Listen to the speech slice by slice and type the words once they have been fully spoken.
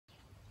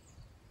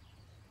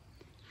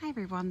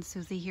everyone,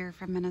 Susie here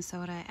from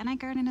Minnesota, and I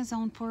garden in a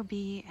zone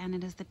 4B, and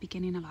it is the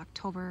beginning of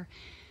October,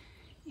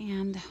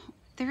 and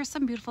there is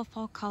some beautiful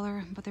fall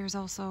color, but there's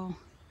also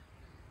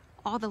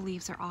all the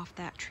leaves are off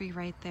that tree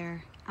right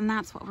there, and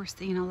that's what we're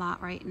seeing a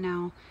lot right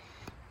now,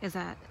 is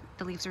that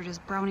the leaves are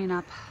just browning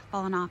up,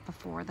 falling off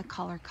before the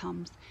color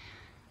comes.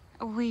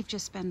 We've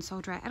just been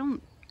so dry. I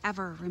don't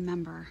ever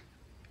remember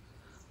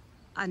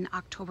an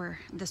October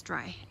this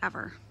dry,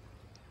 ever.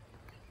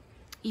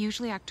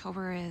 Usually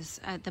October is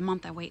the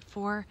month I wait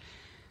for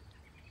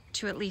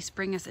to at least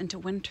bring us into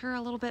winter a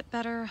little bit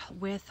better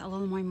with a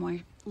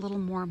little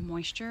more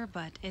moisture,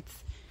 but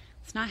it's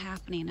not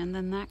happening. And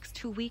the next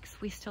 2 weeks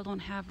we still don't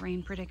have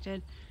rain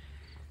predicted.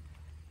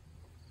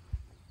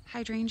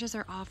 Hydrangeas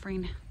are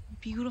offering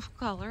beautiful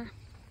color.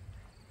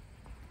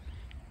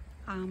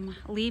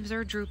 Leaves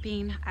are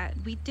drooping.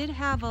 We did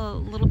have a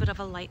little bit of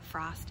a light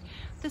frost.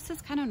 This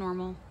is kind of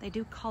normal. They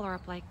do color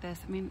up like this.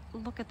 I mean,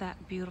 look at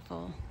that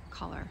beautiful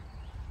color.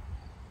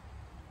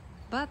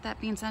 But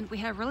that being said, we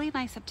had a really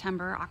nice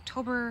September.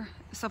 October,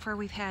 so far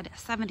we've had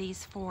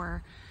 70s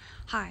for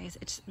highs.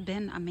 It's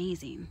been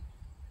amazing.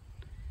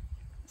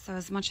 So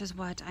as much as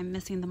what I'm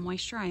missing the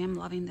moisture, I am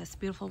loving this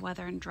beautiful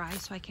weather and dry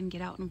so I can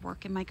get out and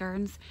work in my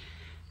gardens.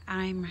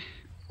 I'm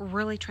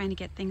really trying to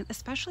get things,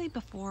 especially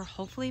before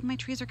hopefully my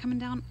trees are coming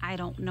down. I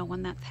don't know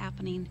when that's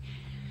happening.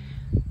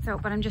 So,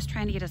 but I'm just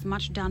trying to get as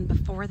much done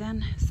before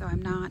then so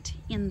I'm not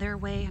in their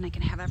way and I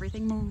can have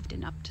everything moved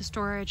and up to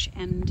storage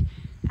and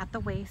at the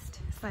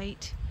waste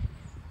site.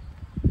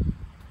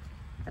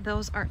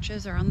 Those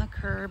arches are on the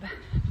curb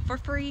for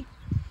free.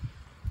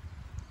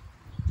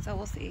 So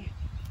we'll see.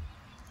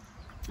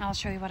 I'll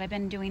show you what I've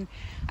been doing.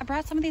 I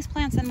brought some of these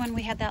plants in when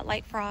we had that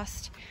light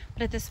frost,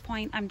 but at this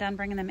point I'm done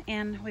bringing them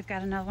in. We've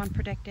got another one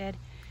predicted.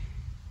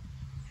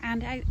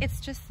 And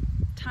it's just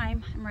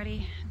time. I'm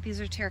ready.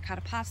 These are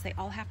terracotta pots. They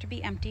all have to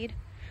be emptied.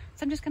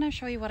 So I'm just going to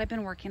show you what I've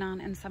been working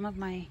on and some of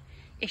my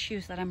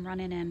issues that I'm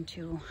running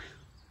into.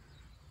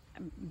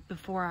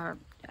 Before our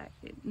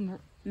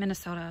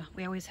Minnesota,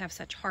 we always have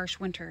such harsh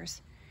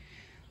winters.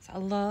 So I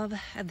love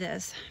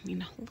this. I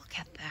mean, look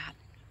at that.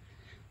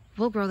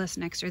 We'll grow this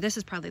next year. This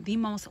is probably the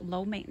most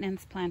low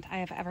maintenance plant I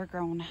have ever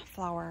grown.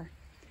 Flower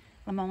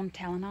lemon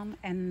talinum,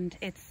 and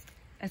it's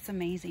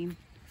amazing.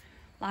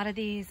 A lot of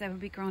these I will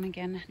be growing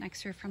again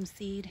next year from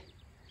seed.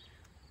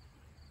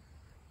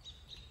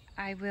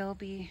 I will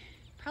be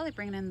probably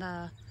bringing in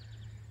the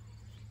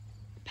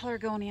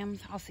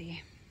pelargoniums. I'll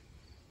see.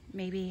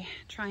 Maybe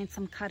trying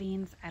some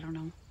cuttings. I don't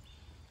know.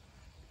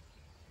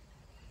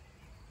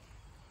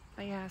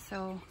 But yeah,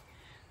 so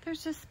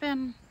there's just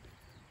been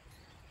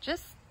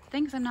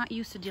things I'm not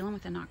used to dealing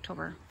with in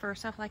October.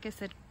 First off, like I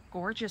said,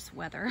 gorgeous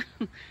weather.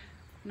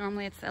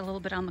 Normally it's a little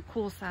bit on the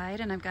cool side,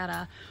 and I've got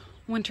a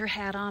winter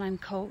hat on and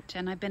coat,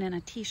 and I've been in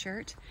a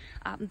t-shirt.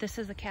 This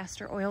is a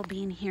castor oil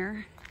bean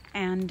here,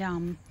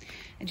 and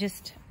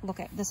just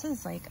look at, this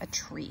is like a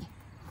tree.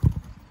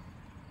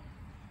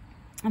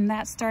 And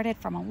that started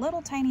from a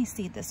little tiny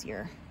seed this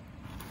year.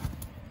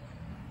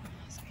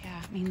 So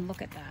yeah, I mean,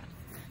 look at that.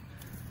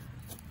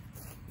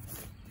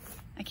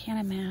 I can't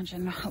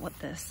imagine what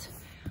this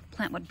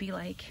plant would be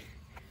like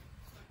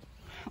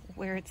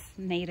where it's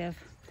native.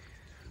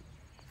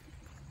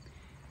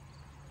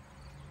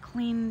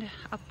 Cleaned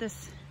up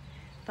this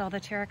with all the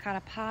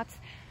terracotta pots.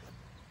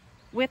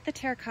 With the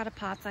terracotta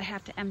pots, I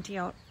have to empty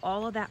out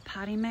all of that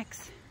potting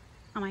mix,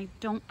 and I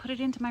don't put it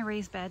into my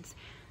raised beds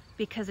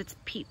because it's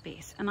peat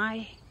based, and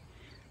I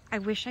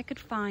wish I could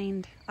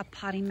find a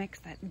potting mix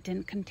that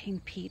didn't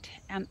contain peat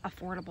and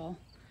affordable.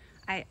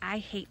 I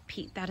hate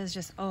peat. That is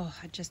just, oh,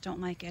 I just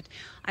don't like it.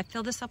 I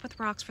filled this up with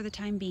rocks for the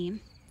time being.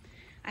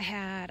 I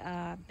had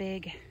a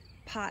big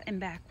pot in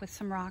back with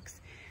some rocks.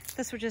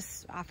 This would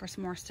just offer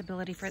some more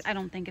stability for it. I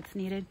don't think it's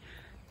needed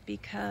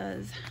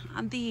because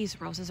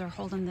these roses are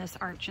holding this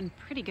arch in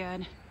pretty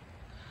good.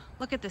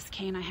 Look at this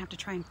cane I have to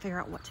try and figure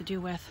out what to do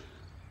with.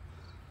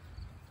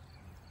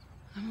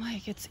 I'm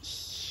like, it's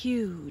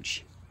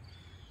huge.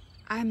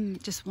 I'm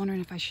just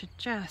wondering if I should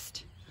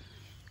just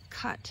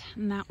cut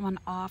that one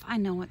off. I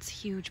know it's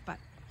huge, but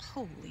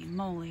holy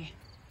moly.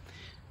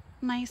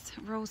 Nice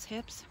rose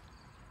hips.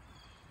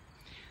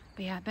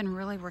 But yeah, I've been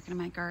really working in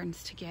my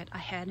gardens to get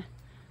ahead.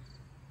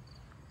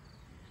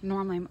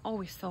 Normally I'm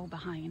always so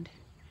behind.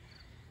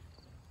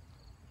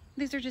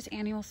 These are just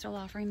annuals still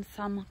offering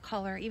some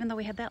color. Even though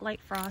we had that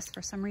light frost,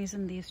 for some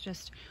reason these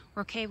just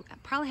were okay. I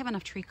probably have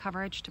enough tree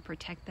coverage to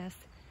protect this.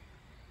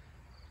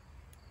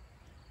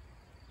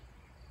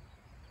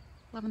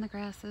 Loving the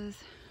grasses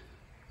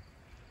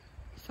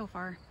so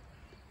far.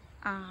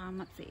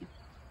 Let's see.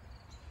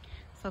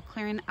 So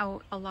clearing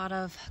out a lot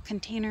of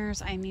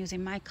containers. I'm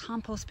using my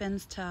compost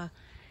bins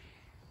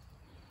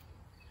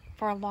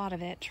for a lot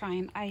of it.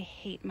 I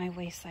hate my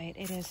waste site.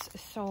 It is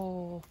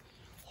so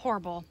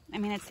horrible. I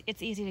mean,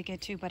 it's easy to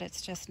get to, but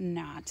it's just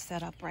not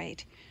set up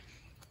right.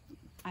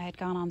 I had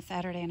gone on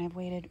Saturday and I've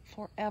waited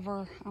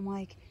forever. I'm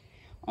like,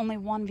 only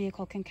one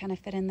vehicle can kind of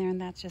fit in there, and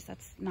that's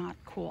not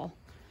cool.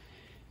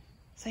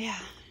 So yeah,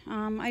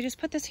 I just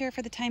put this here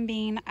for the time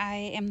being.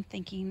 I am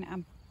thinking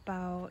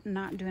about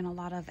not doing a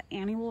lot of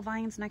annual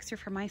vines next year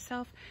for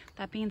myself.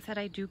 That being said,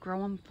 I do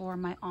grow them for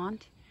my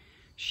aunt.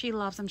 She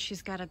loves them.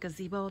 She's got a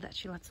gazebo that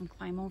she lets them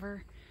climb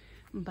over.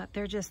 But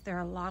they're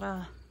a lot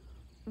of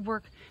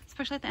work,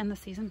 especially at the end of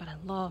the season, but I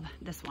love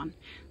this one.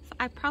 So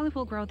I probably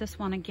will grow this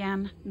one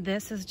again.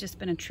 This has just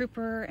been a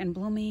trooper and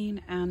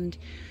blooming, and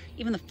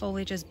even the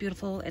foliage is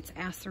beautiful. It's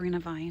Acerina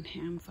vine,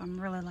 and so I'm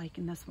really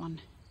liking this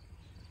one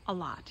a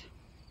lot.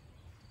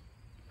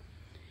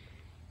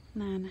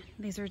 And then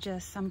these are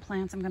just some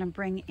plants I'm going to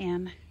bring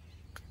in.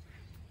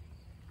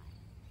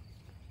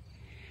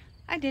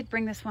 I did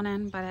bring this one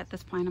in, but at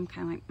this point I'm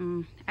kind of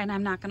like, and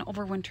I'm not going to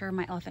overwinter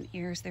my elephant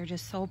ears. They're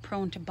just so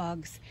prone to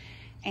bugs.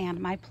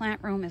 And my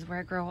plant room is where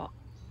I grow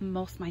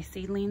most of my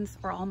seedlings,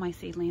 or all my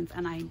seedlings,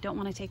 and I don't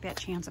want to take that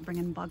chance of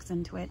bringing bugs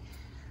into it.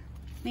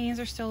 These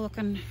are still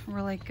looking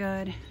really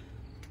good.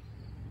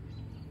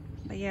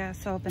 But yeah,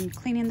 so I've been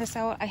cleaning this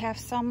out. I have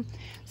some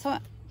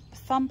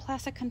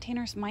plastic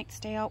containers might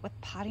stay out with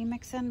potting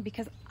mix in,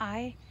 because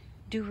I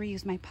do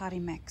reuse my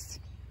potting mix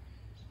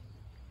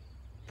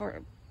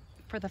for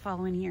the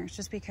following years,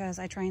 just because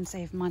I try and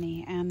save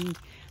money. And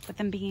with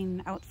them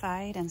being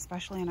outside, and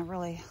especially in a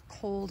really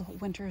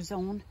cold winter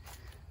zone,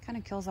 kind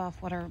of kills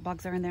off whatever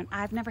bugs are in there. And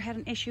I've never had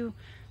an issue,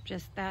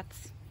 just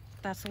that's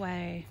the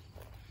way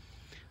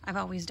I've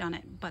always done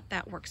it, but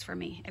that works for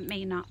me. It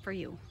may not for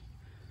you.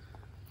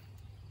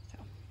 So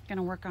I'm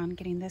gonna work on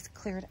getting this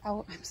cleared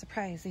out. I'm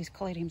surprised these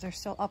caladiums are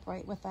still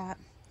upright with that.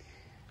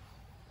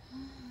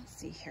 Let's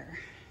see here.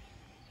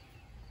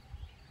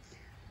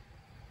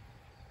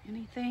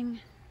 Anything?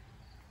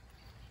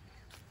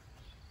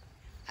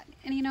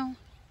 And you know,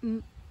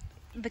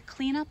 the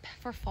cleanup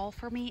for fall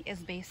for me is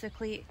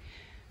basically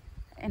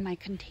in my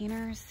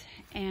containers,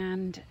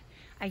 and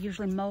I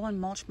usually mow and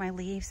mulch my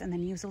leaves and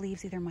then use the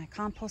leaves either in my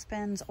compost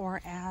bins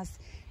or as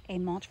a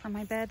mulch for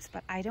my beds,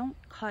 but I don't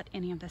cut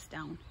any of this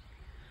down.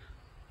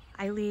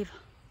 I leave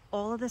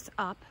all of this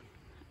up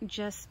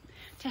just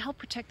to help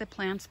protect the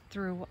plants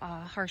through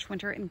a harsh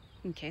winter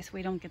in case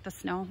we don't get the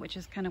snow, which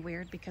is kind of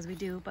weird because we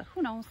do, but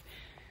who knows.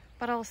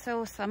 But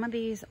also some of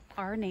these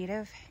are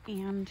native,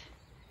 and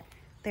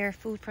they're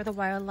food for the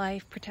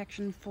wildlife,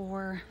 protection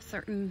for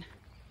certain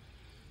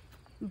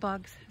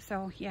bugs.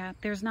 So yeah,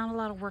 there's not a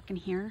lot of work in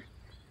here.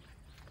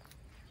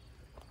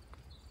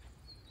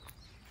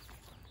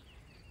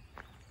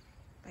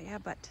 But yeah,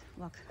 but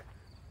look,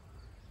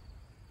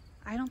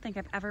 I don't think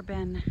I've ever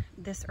been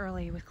this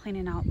early with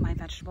cleaning out my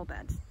vegetable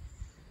beds,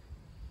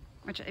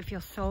 which I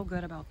feel so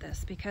good about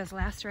this, because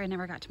last year I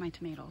never got to my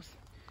tomatoes,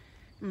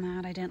 and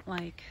that I didn't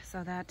like.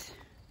 So that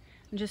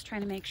I'm just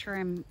trying to make sure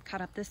I'm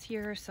caught up this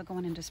year, so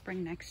going into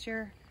spring next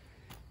year,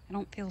 I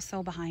don't feel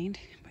so behind.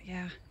 But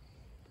yeah,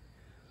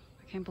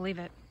 I can't believe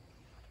it.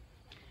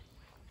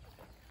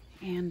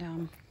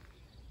 And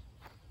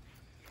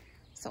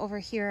so over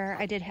here,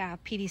 I did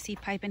have PVC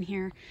pipe in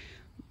here,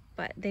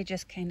 but they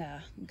just kind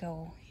of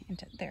go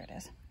into, there it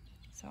is.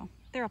 So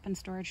they're up in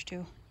storage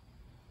too.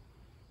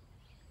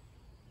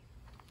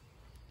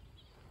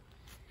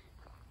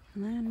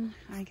 And then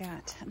I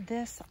got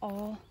this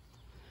all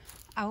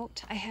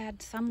out. I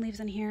had some leaves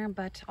in here,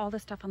 but all the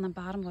stuff on the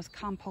bottom was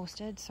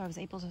composted, so I was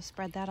able to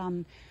spread that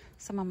on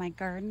some of my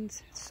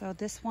gardens. So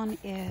this one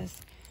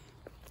is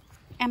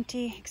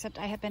empty, except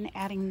I have been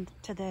adding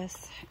to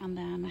this, and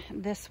then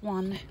this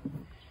one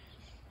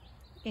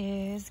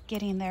is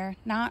getting there.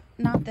 Not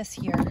this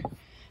year,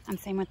 and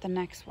same with the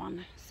next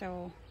one.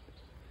 So,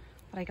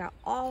 but I got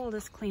all of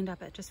this cleaned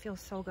up. It just feels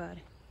so good.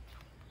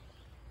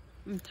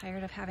 I'm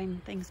tired of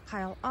having things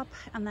pile up.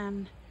 And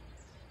then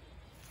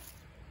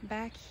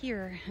back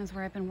here is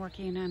where I've been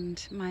working,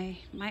 and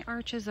my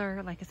arches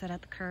are, like I said,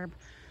 at the curb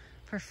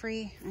for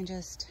free. I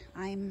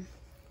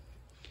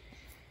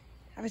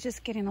was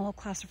just getting a little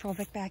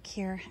claustrophobic back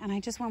here, and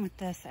I just went with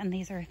this, and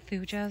these are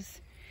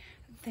thujas.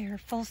 They're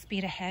full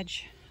speed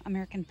hedge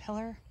American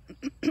pillar.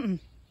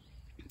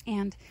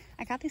 And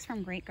I got these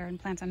from Great Garden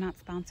Plants. I'm not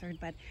sponsored,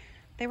 but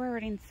they were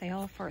already in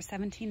sale for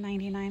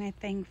 $17.99, I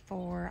think,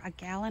 for a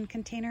gallon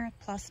container,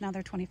 plus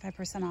another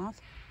 25%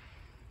 off.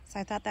 So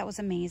I thought that was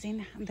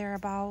amazing. They're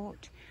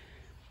about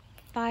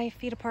 5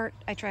 feet apart.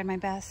 I tried my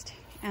best.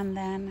 And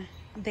then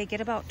they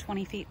get about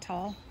 20 feet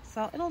tall.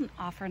 So it'll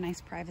offer a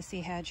nice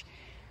privacy hedge.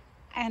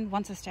 And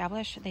once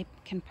established, they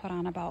can put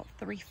on about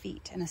 3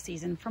 feet in a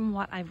season from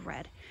what I've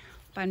read.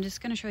 But I'm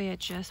just going to show you, I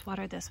just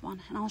watered this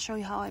one. And I'll show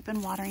you how I've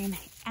been watering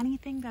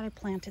anything that I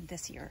planted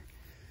this year.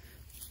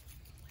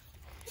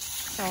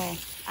 So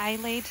I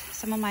laid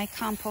some of my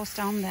compost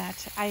down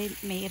that I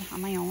made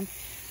on my own.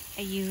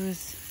 I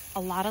use a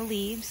lot of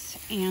leaves,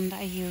 and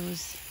I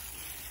use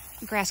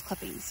grass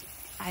clippings.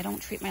 I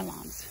don't treat my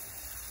lawns.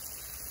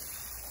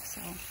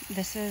 So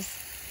this is,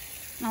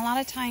 and a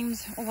lot of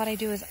times what I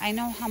do is I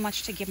know how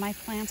much to give my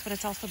plants, but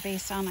it's also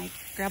based on, I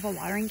grab a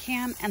watering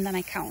can and then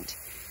I count.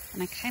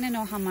 And I kind of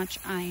know how much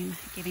I'm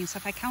giving. So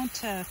if I count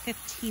to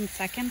 15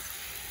 seconds,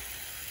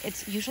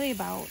 it's usually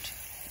about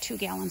 2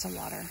 gallons of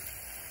water.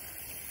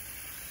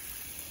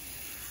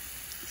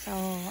 So,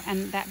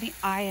 and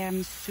I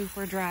am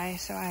super dry,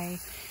 so I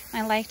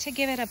like to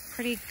give it a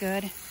pretty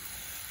good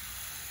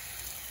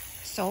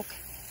soak.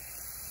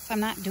 So I'm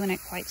not doing it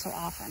quite so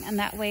often. And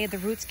that way the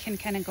roots can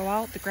kind of go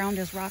out. The ground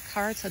is rock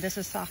hard, so this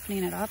is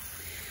softening it up.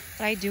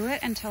 But I do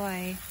it until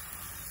I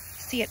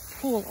see it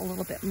pool a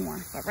little bit more.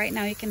 But right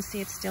now you can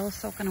see it's still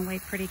soaking away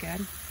pretty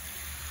good.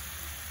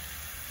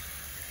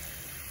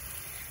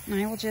 And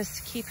I will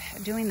just keep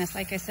doing this.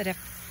 Like I said,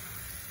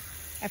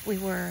 if we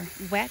were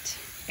wet,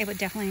 it would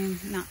definitely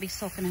not be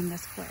soaking in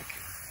this quick.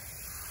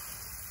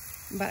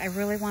 But I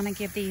really want to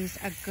give these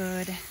a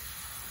good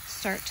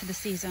start to the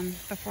season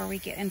before we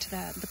get into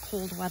the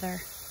cold weather.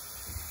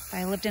 If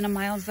I lived in a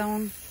mild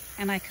zone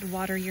and I could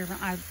water year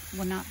round, I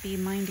would not be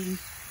minding.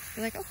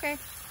 Be like, okay.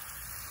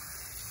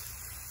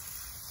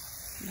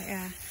 But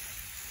yeah,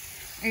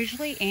 I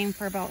usually aim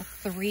for about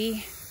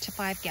 3 to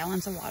 5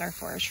 gallons of water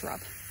for a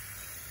shrub.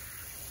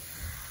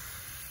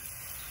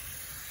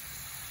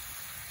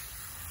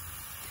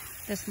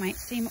 This might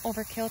seem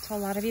overkill to a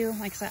lot of you.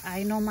 Like I said,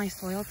 I know my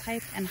soil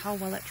type and how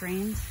well it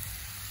drains,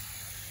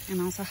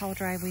 and also how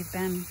dry we've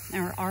been,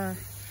 or are.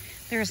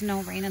 There is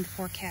no rain in the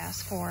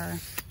forecast for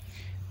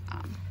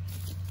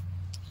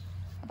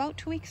about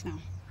 2 weeks now.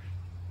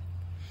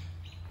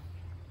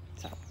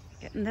 So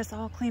getting this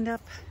all cleaned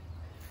up.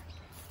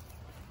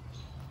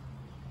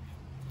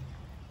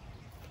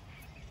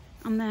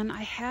 And then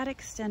I had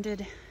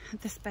extended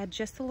this bed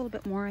just a little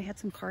bit more. I had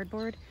some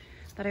cardboard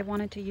that I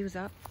wanted to use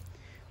up.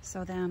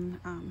 So then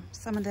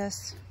some of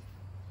this,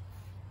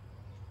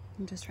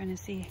 I'm just trying to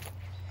see.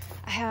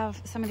 I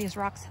have some of these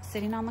rocks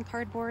sitting on the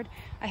cardboard.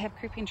 I have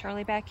Creeping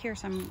Charlie back here,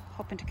 so I'm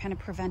hoping to kind of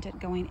prevent it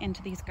going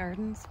into these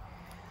gardens.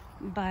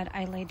 But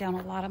I laid down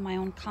a lot of my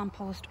own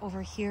compost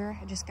over here.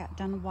 I just got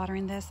done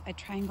watering this. I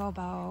try and go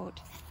about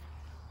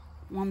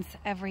once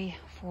every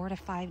 4 to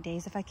 5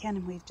 days if I can,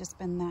 and we've just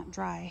been that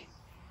dry.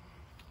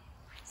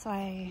 So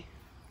I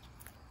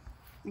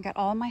got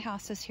all my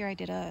hostas here. I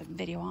did a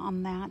video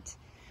on that.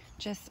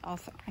 Just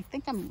also, I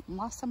think I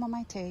lost some of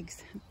my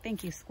tags.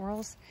 Thank you,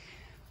 squirrels.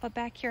 But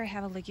back here I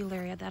have a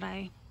ligularia that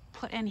I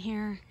put in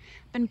here.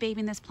 Been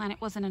babying this plant. It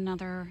was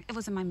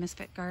in my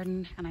misfit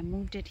garden, and I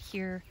moved it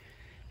here.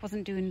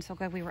 Wasn't doing so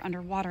good. We were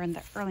underwater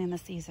early in the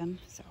season,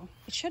 so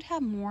it should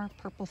have more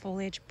purple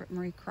foliage. Britt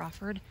Marie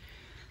Crawford.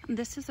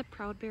 This is a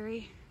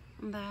proudberry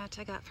that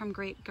I got from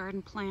Great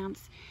Garden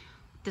Plants.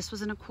 This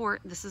was in a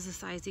quart. This is the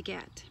size you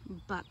get,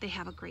 but they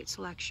have a great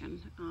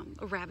selection.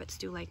 Rabbits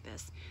do like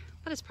this,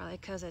 but it's probably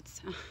because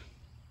it's,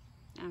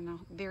 I don't know,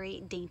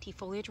 very dainty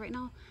foliage right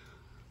now.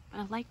 But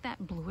I like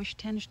that bluish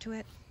tinge to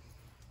it.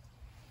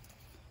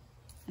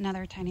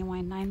 Another tiny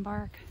wine 9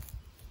 bark.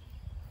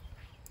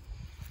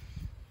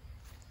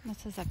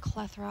 This is a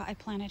clethra I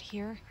planted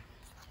here.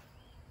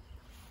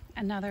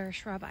 Another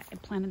shrub, I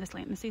planted this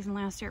late in the season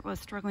last year. It was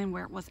struggling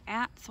where it was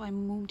at, so I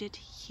moved it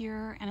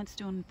here, and it's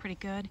doing pretty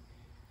good.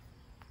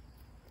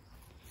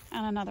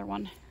 And another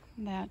one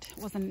that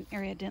was an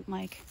area I didn't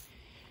like,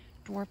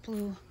 dwarf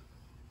blue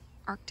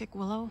Arctic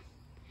willow.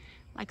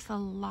 Likes a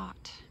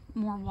lot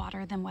more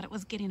water than what it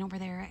was getting over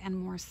there, and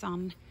more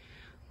sun.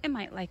 It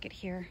might like it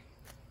here.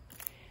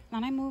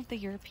 Then I moved the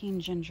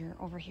European ginger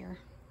over here.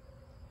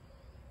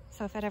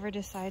 So if it ever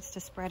decides to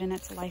spread in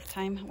its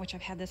lifetime, which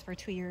I've had this for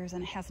 2 years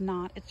and it has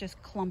not, it's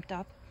just clumped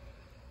up.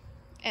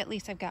 At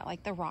least I've got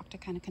like the rock to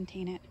kind of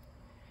contain it.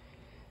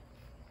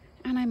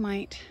 And I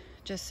might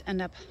just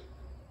end up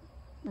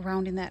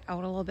rounding that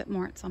out a little bit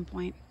more at some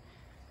point,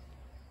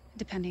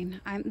 depending.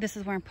 This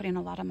is where I'm putting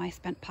a lot of my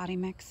spent potting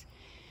mix.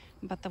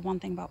 But the one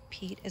thing about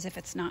peat is if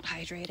it's not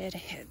hydrated,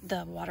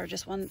 the water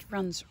just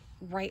runs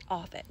right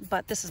off it.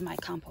 But this is my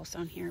compost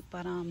on here.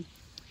 But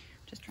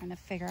just trying to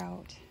figure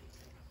out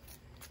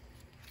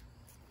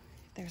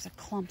if there's a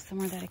clump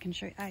somewhere that I can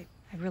show you. I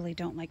really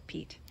don't like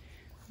peat,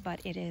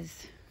 but it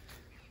is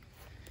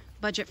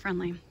budget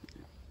friendly.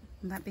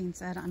 That being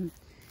said,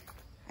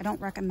 I don't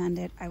recommend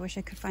it. I wish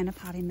I could find a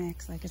potting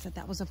mix. Like I said,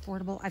 that was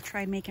affordable. I've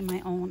tried making my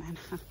own, and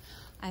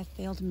I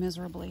failed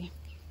miserably.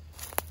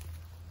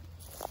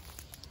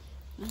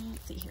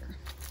 Let's see here.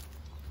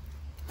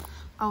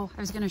 Oh,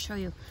 I was going to show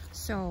you.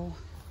 So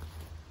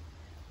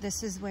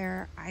this is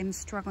where I'm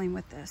struggling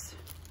with this.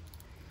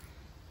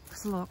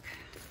 Because look,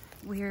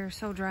 we're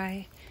so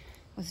dry.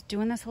 Was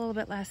doing this a little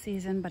bit last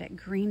season, but it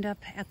greened up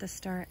at the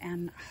start,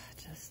 and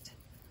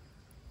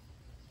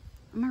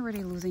I'm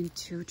already losing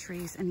 2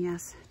 trees, and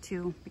yes,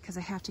 2, because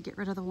I have to get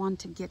rid of the one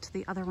to get to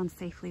the other one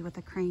safely with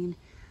the crane.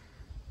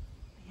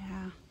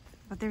 Yeah,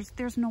 but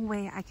there's no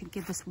way I could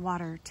give this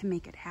water to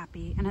make it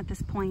happy. And at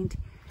this point,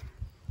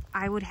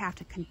 I would have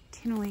to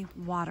continually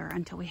water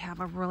until we have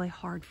a really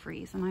hard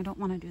freeze, and I don't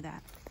want to do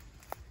that.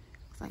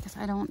 Like I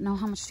said, I don't know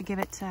how much to give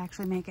it to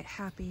actually make it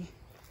happy.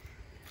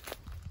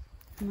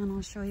 And then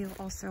I'll show you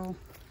also.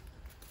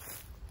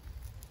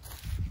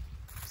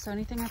 So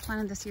anything I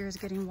planted this year is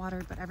getting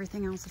watered, but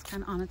everything else is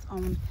kind of on its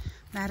own.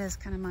 That is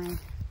kind of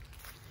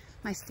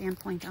my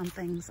standpoint on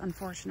things,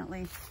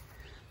 unfortunately.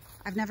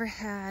 I've never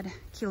had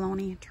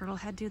Kiloni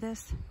turtlehead do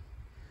this.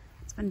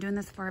 It's been doing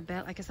this for a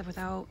bit. Like I said,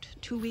 without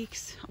 2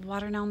 weeks of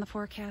water now in the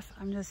forecast,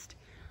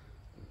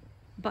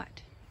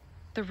 but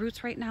the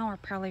roots right now are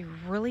probably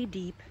really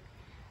deep,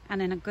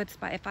 and in a good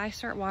spot. If I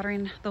start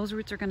watering, those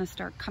roots are going to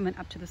start coming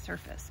up to the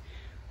surface.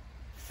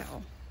 So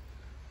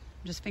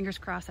just fingers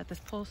crossed that this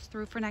pulls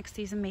through for next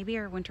season. Maybe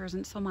our winter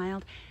isn't so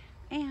mild,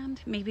 and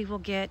maybe we'll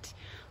get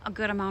a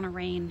good amount of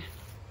rain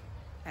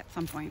at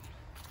some point.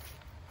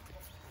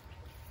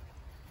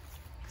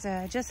 Because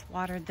I just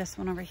watered this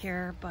one over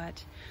here,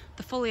 but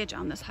the foliage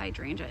on this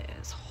hydrangea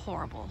is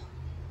horrible.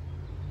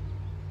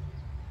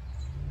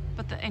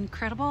 But the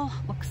incredible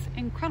looks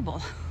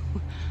incredible.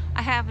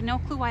 I have no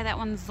clue why that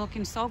one's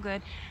looking so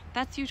good.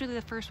 That's usually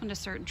the first one to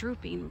start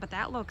drooping, but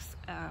that looks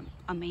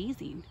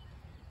amazing.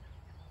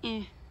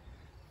 I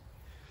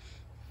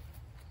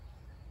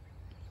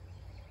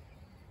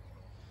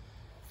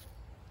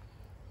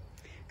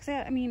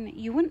mean,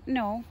 you wouldn't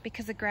know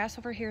because the grass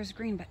over here is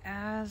green, but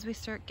as we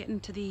start getting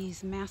to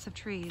these massive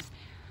trees,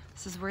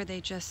 this is where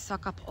they just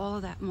suck up all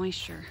of that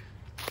moisture.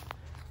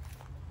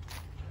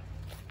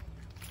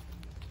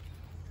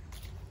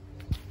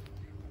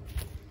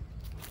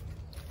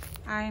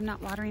 I am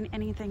not watering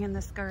anything in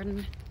this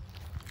garden.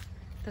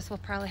 This will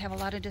probably have a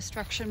lot of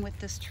destruction with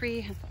this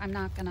tree. I'm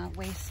not gonna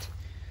waste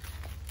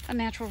a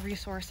natural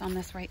resource on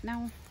this right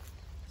now.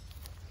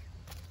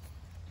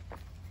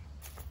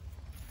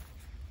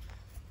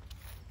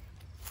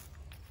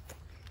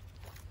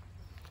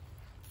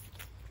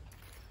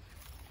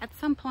 At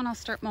some point I'll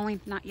start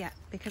mowing, not yet,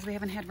 because we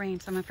haven't had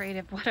rain, so I'm afraid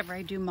if whatever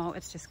I do mow,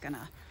 it's just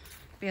gonna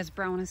be as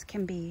brown as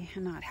can be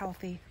and not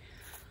healthy.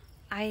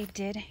 I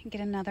did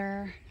get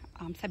another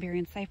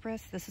Siberian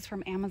cypress. This is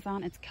from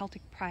Amazon. It's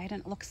Celtic Pride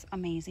and it looks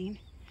amazing.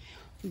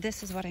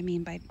 This is what I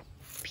mean by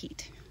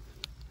peat.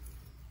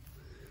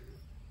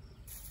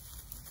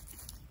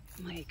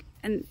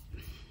 And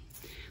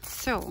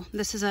so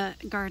this is a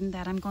garden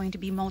that I'm going to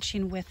be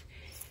mulching with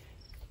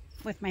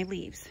my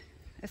leaves,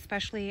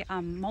 especially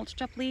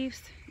mulched up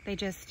leaves.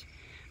 They're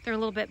a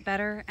little bit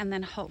better, and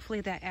then hopefully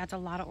that adds a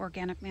lot of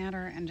organic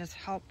matter and just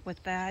help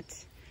with that.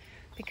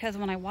 Because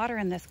when I water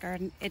in this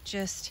garden,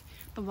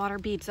 the water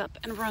beads up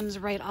and runs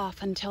right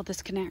off until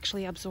this can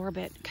actually absorb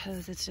it,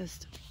 because I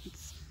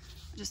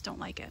just don't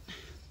like it.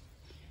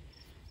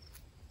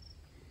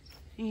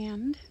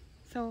 And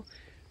so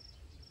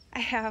I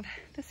have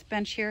this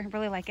bench here. I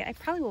really like it. I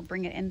probably will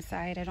bring it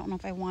inside. I don't know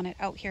if I want it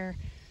out here,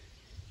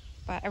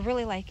 but I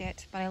really like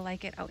it. But I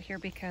like it out here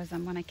because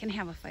when I can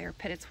have a fire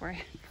pit, it's where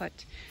I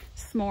put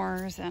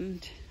s'mores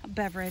and a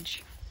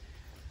beverage.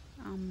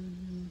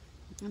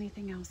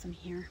 Anything else in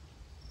here?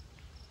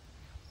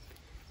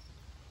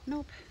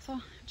 Nope. So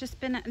I've just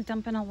been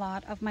dumping a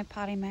lot of my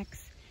potting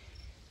mix.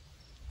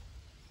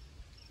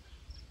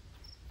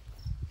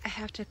 I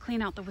have to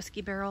clean out the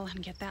whiskey barrel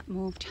and get that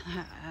moved.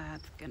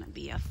 It's gonna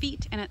be a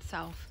feat in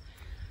itself.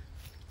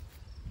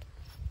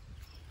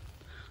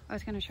 I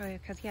was gonna show you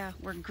because yeah,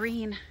 we're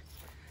green.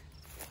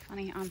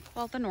 Funny on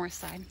well the north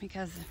side,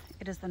 because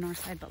it is the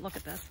north side, but look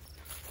at this.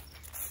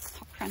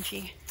 How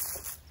crunchy.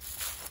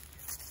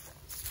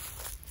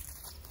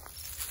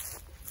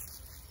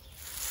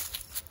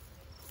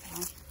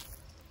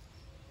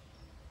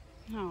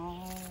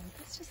 Oh,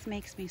 this just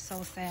makes me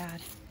so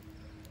sad.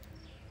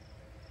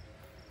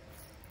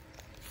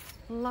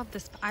 Love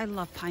this. I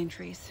love pine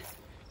trees.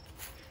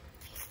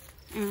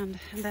 And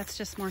that's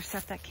just more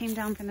stuff that came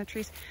down from the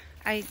trees.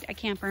 I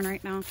can't burn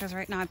right now, because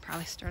right now I'd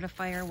probably start a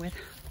fire with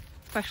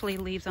especially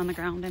leaves on the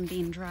ground and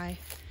being dry.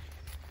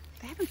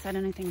 They haven't said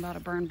anything about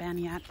a burn ban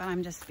yet, but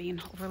I'm just being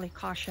overly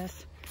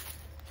cautious.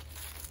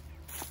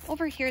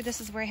 Over here, this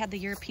is where I had the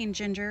European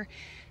ginger.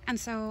 And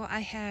so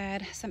I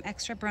had some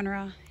extra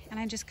Brunnera, and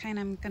I just kind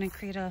of am going to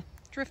create a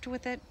drift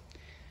with it.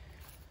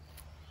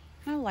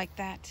 I like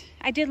that.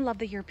 I did love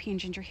the European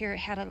ginger here. It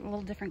had a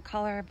little different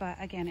color, but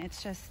again,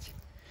 it's just,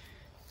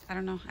 I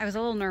don't know. I was a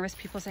little nervous.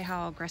 People say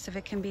how aggressive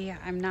it can be.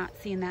 I'm not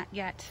seeing that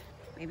yet.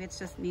 Maybe it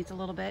just needs a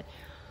little bit.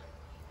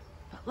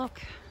 But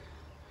look,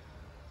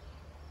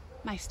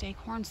 my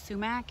staghorn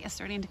sumac is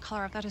starting to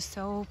color up. That is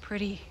so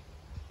pretty.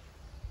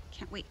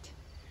 Can't wait.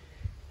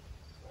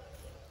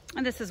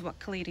 And this is what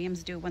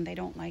caladiums do when they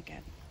don't like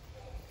it.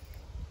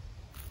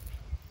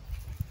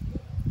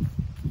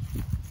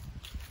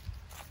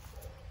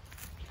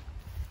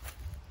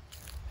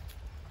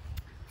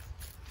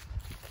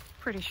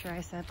 Pretty sure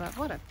I said, but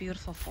what a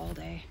beautiful fall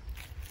day.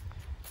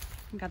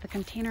 I've got the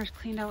containers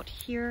cleaned out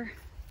here.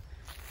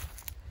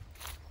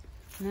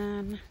 And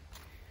then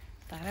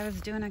thought I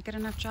was doing a good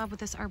enough job with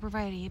this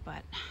arborvitae,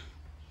 but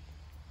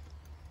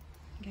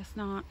I guess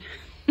not.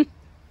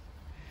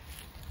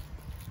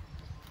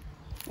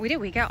 We did.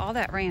 We got all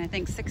that rain, I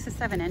think 6 to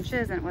 7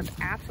 inches, and it was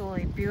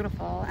absolutely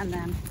beautiful. And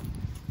then,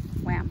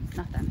 wham,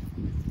 nothing.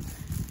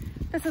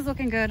 This is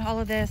looking good. All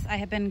of this, I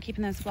have been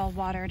keeping this well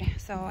watered.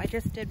 So I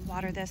just did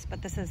water this,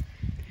 but this is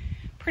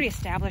pretty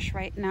established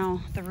right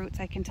now. The roots,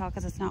 I can tell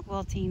because it's not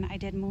wilting. I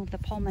did move the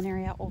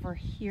pulmonaria over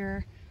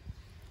here.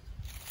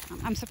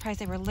 I'm surprised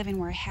they were living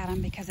where I had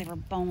them because they were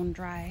bone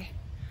dry.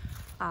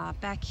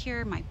 Back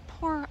here, my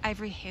poor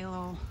ivory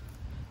halo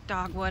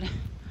dogwood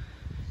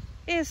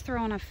is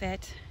throwing a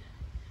fit.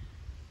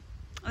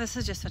 This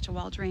is just such a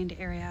well-drained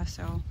area,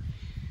 so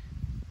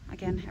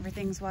again,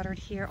 everything's watered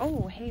here.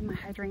 Oh, hey, my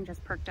hydrangeas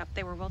perked up.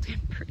 They were wilting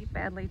pretty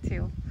badly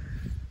too.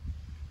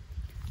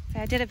 So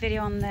I did a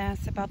video on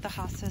this about the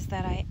hostas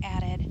that I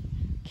added.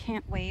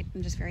 Can't wait.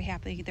 I'm just very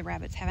happy the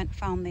rabbits haven't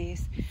found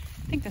these.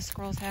 I think the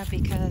squirrels have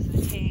because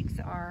the pigs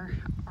are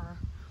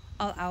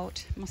all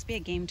out. Must be a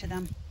game to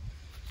them.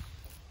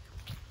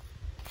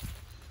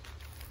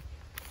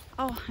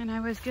 Oh, and I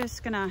was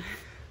just gonna,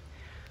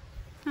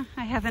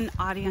 I have an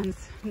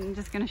audience. I'm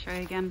just gonna show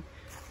you again.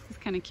 It's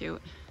kind of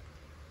cute.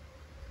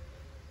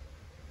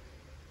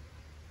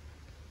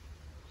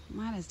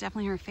 That is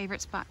definitely her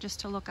favorite spot, just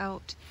to look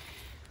out.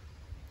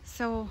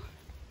 So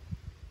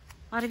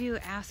a lot of you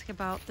ask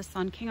about the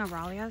Sun King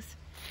Aralias.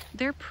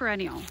 They're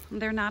perennial.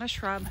 They're not a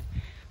shrub.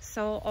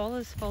 So all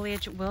this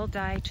foliage will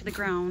die to the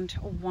ground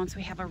once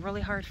we have a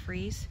really hard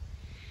freeze.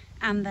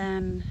 And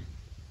then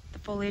the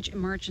foliage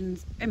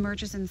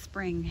emerges in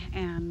spring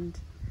and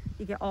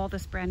you get all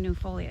this brand new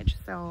foliage.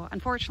 So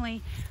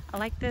unfortunately, I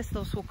like this.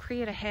 Those will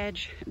create a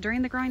hedge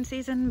during the growing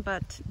season,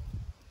 but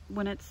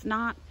when it's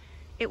not,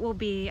 it will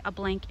be a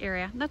blank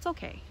area. That's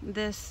okay.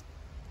 This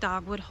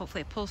dogwood,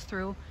 hopefully it pulls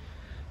through,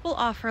 will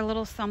offer a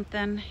little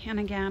something. And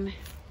again,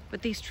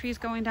 with these trees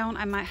going down,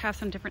 I might have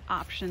some different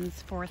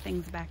options for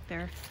things back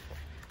there.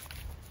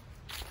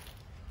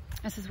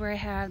 This is where I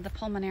had the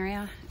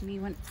pulmonaria, and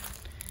you wouldn't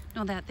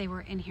know that they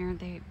were in here.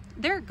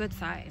 They're a good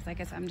size. I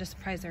guess I'm just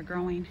surprised they're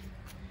growing.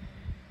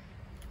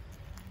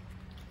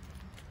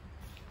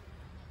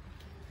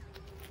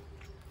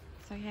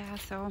 So yeah,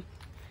 so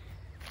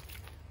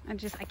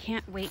I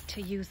can't wait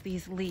to use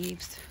these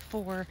leaves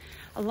for,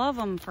 I love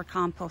them for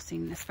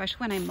composting, especially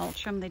when I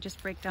mulch them. They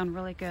just break down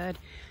really good.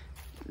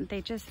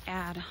 They just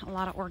add a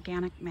lot of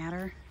organic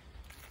matter.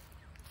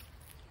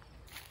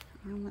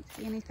 Let's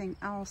see, anything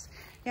else?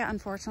 Yeah,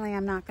 unfortunately,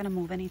 I'm not going to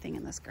move anything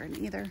in this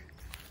garden either,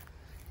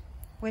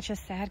 which is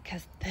sad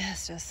because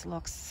this just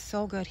looks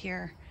so good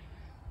here.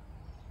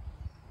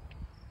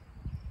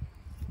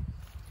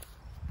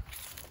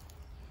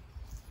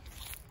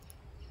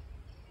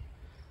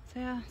 So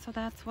yeah, so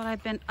that's what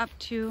I've been up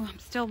to. I'm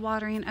still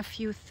watering a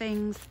few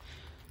things.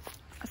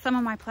 Some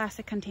of my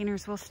plastic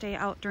containers will stay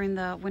out during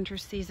the winter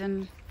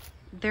season.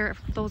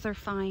 Those are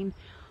fine.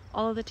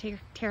 All of the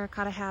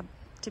terracotta have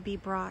to be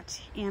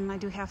brought, and I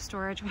do have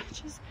storage,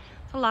 which is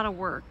a lot of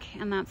work.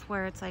 And that's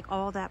where it's like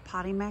all that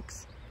potting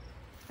mix.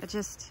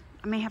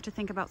 I may have to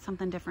think about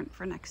something different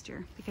for next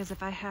year, because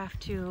if I have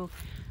to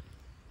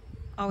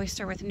always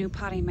start with a new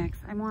potting mix,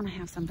 I want to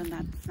have something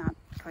that's not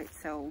quite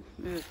so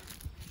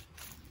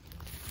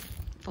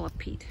full of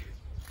peat.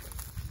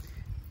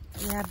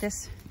 We have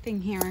this thing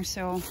here.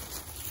 So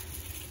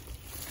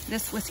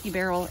this whiskey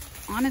barrel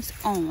on its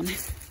own,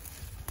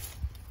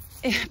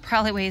 it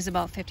probably weighs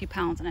about 50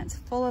 pounds, and it's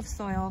full of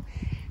soil.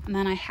 And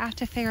then I have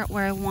to figure out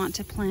where I want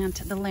to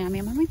plant the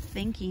lamium. I'm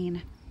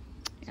thinking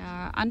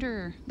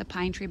under the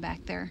pine tree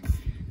back there.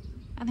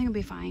 I think it'll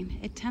be fine.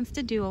 It tends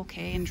to do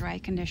okay in dry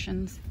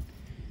conditions,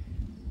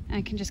 and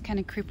I can just kind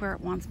of creep where it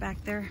wants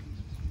back there.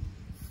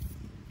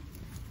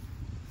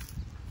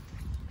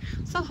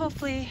 So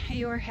hopefully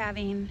you are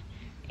having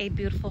a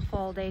beautiful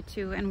fall day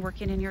too, and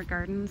working in your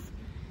gardens,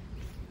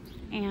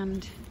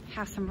 and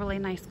have some really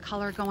nice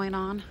color going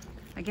on.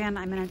 Again,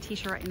 I'm in a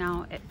t-shirt right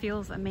now. It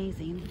feels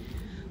amazing.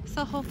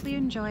 So hopefully you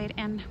enjoyed,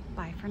 and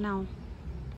bye for now.